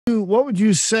What would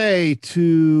you say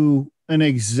to an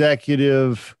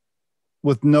executive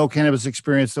with no cannabis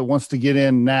experience that wants to get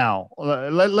in now?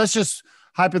 Let's just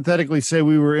hypothetically say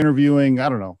we were interviewing, I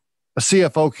don't know, a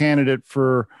CFO candidate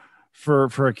for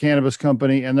a cannabis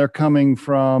company, and they're coming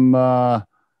from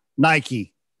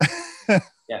Nike.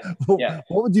 Yeah. What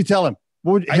would you tell him?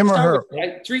 What would him or her?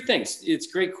 Three things. It's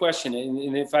a great question.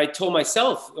 And if I told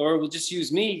myself, or we'll just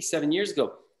use me 7 years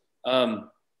ago,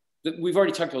 we've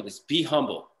already talked about this. Be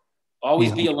humble.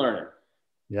 Always be a learner.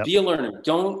 Yep. Be a learner.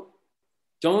 Don't,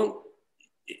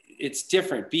 it's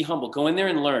different. Be humble. Go in there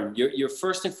and learn. You're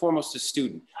first and foremost a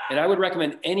student. And I would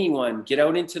recommend anyone get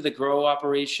out into the grow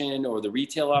operation or the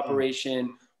retail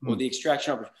operation or the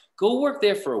extraction operation. Go work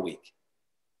there for a week.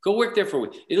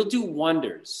 It'll do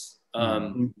wonders.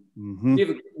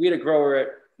 We had a grower at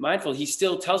Mindful. He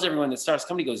still tells everyone that starts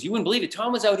company, goes, you wouldn't believe it.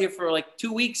 Tom was out here for like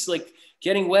 2 weeks, like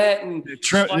getting wet and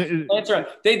plants around.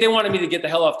 They wanted me to get the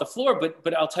hell off the floor,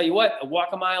 but I'll tell you what, walk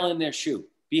a mile in their shoe.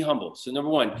 Be humble. So number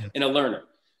one, and a learner.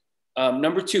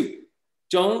 Number two,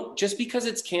 don't, just because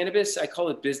it's cannabis, I call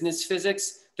it business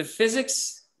physics. The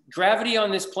physics, gravity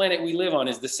on this planet we live on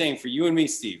is the same for you and me,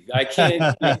 Steve. I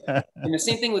can't. And the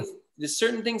same thing with, there's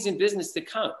certain things in business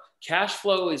that count. Cash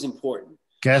flow is important.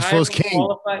 Cash flow is king.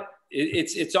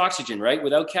 It's oxygen, right?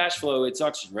 Without cash flow, it's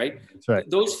oxygen, right? That's right.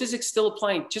 Those physics still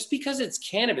applying. Just because it's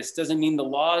cannabis doesn't mean the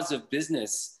laws of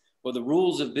business or the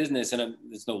rules of business, and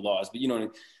there's no laws, but you know what I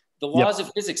mean? The laws of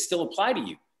physics still apply to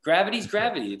you. Gravity's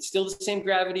gravity. It's still the same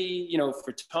gravity, you know,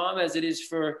 for Tom as it is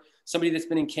for somebody that's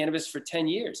been in cannabis for 10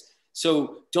 years.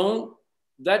 So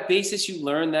that basis you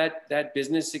learn, that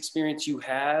business experience you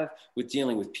have with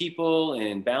dealing with people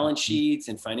and balance sheets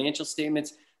and financial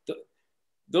statements,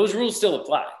 those rules still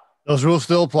apply. Those rules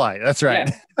still apply. That's right.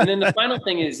 Yeah. And then the final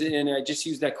thing is, and I just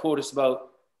used that quote, it's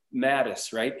about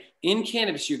Mattis, right? In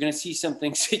cannabis, you're going to see some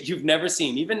things that you've never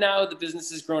seen. Even now, the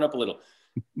business has grown up a little.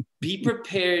 Be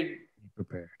prepared. Be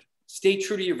prepared. Stay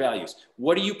true to your values.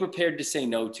 What are you prepared to say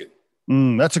no to?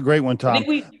 That's a great one, Tom. I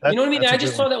think you know what I mean? I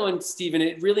just saw that one, Stephen.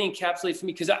 It really encapsulates for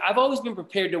me because I've always been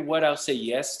prepared to what I'll say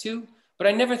yes to, but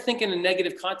I never think in a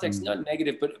negative context, not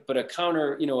negative, but a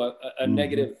counter, you know, a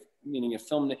negative, meaning a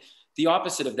film, the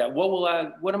opposite of that.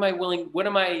 What am I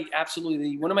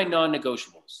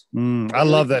non-negotiables? I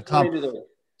love that, Tom.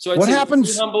 So what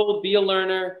happens? Be humble, be a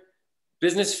learner.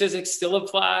 Business physics still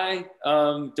apply.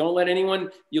 Don't let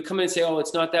anyone, you'll come in and say, oh,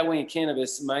 it's not that way in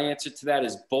cannabis. My answer to that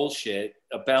is bullshit.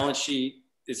 A balance sheet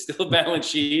is still a balance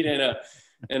sheet, and a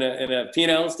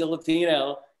P&L is still a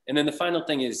P&L. And then the final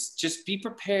thing is just be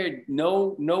prepared.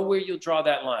 Know where you'll draw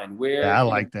that line. Where I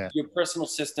like that. Your personal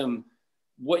system,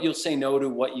 what you'll say no to,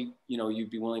 what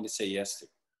you'd be willing to say yes to.